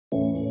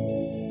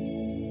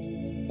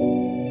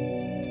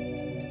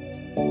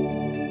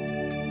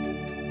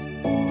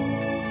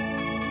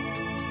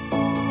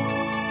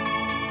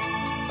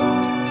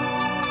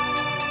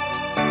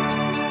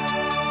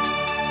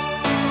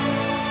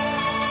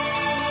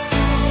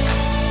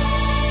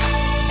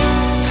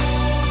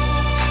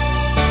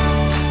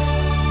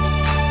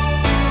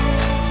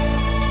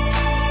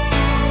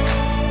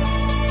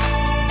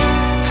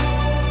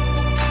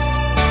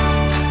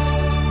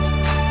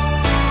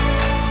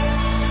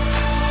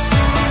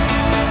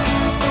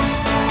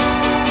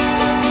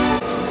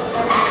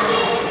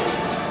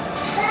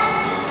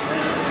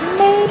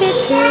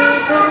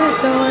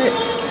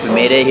We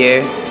made it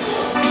here.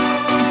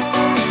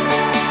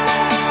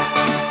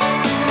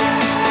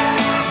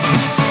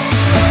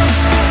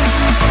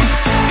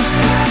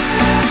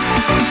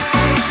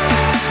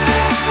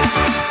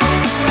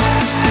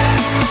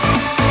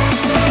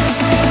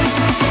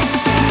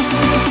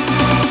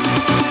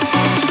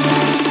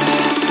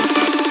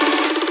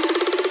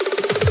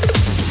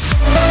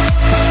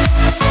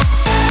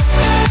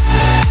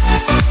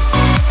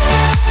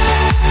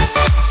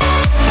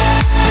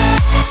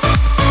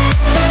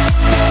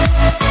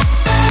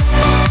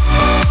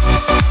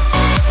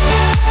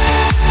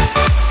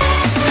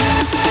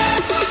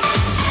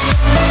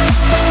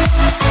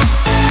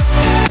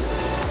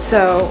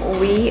 So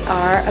we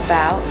are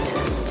about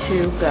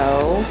to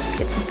go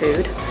get some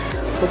food.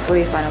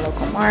 Hopefully find a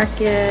local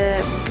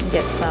market,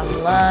 get some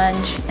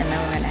lunch, and then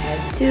we're gonna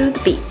head to the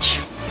beach.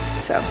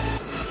 So.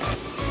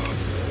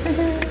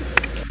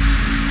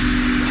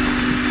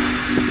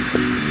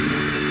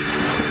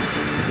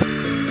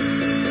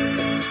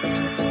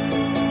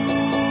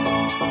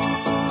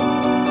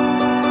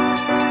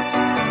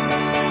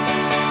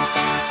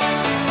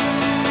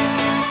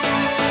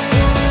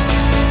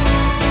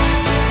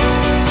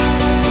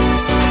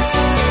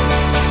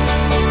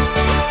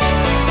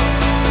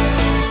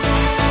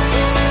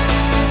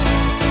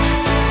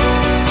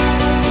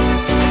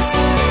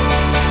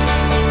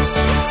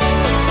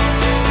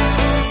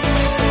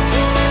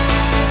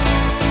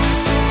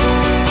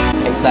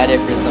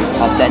 Excited for some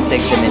authentic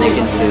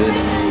Dominican food.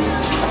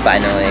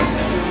 Finally.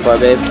 Poor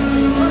babe.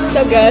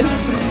 So good.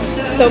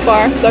 So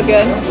far, so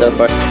good. So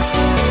far.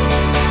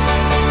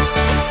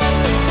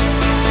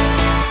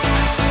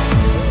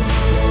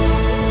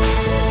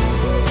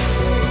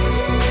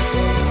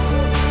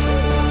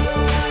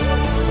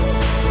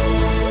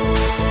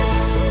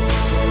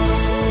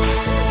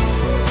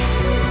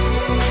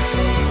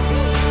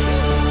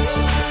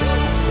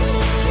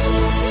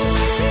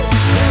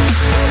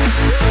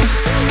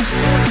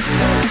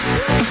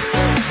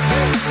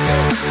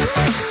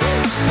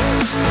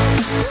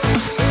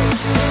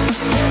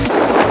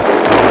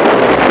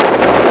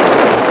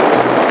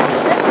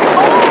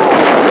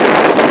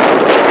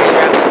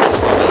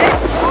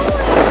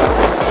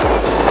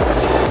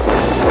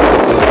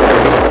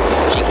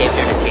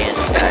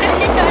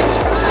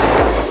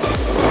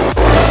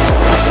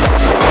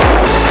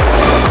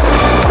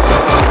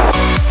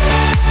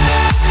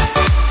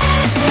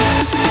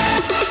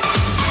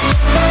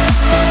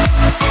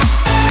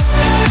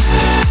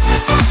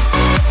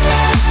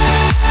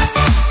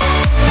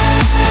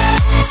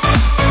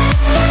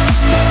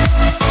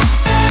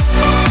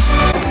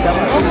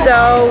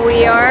 So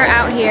we are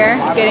out here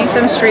getting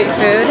some street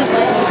food.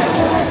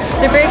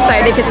 Super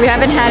excited because we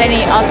haven't had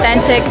any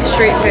authentic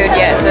street food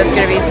yet, so it's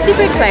gonna be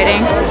super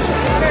exciting.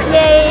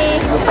 Yay!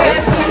 Is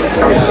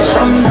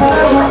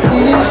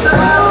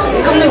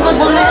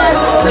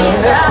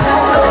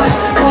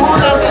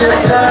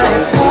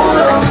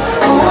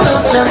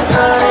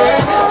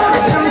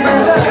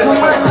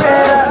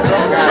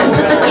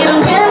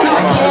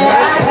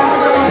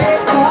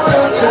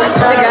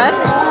it good?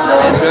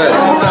 It's good.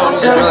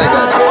 It's really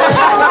good.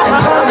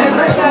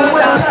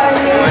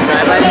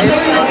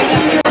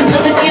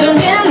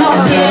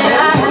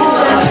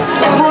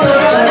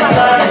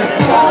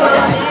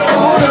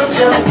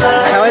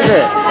 How is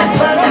it?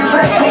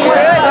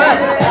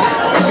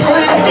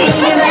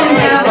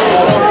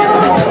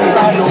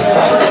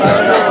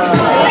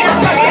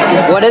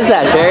 What is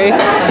that, Sherry?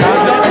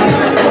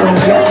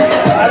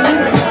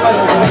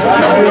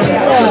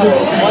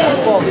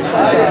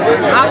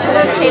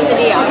 Octopus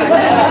quesadilla.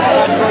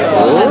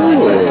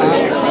 Ooh.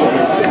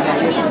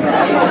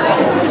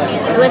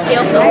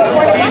 Delicioso.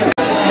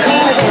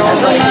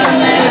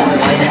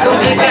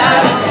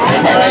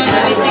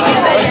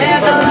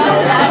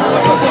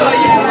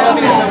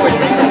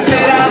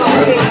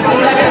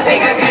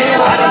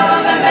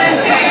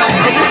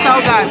 This is so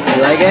good.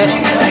 You like it?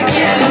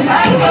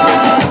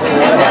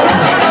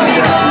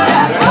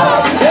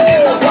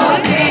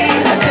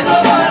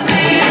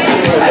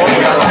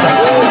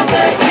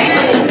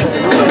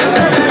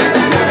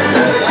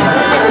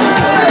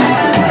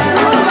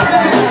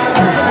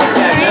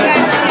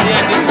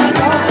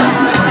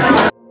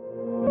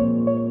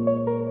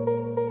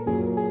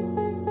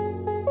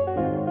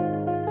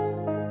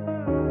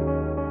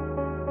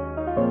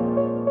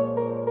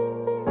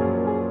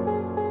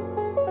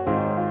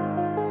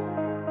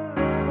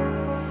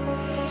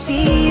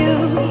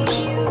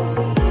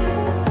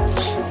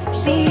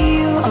 See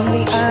you on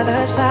the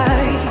other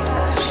side.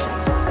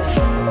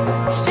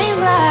 Stays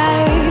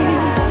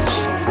alive.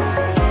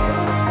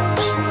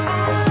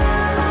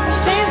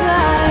 Stays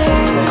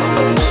alive.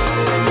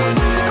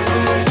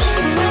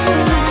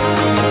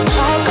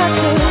 I got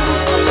to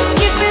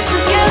keep it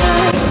together.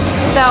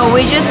 So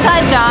we just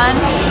got done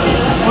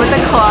with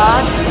the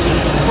clubs.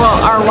 Well,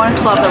 our one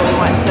club that we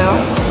went to.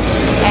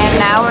 And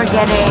now we're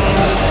getting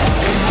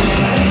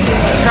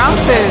drunk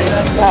food.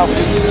 Wow.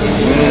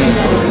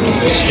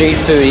 Street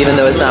food, even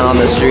though it's not on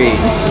the street.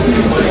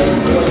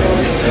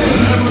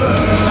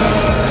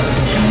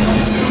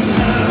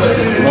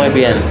 Muy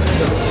bien.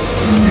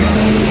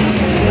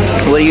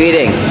 What are you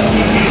eating?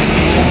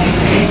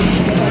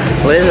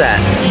 What is that?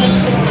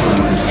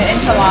 An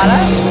enchilada?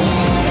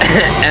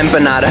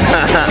 Empanada.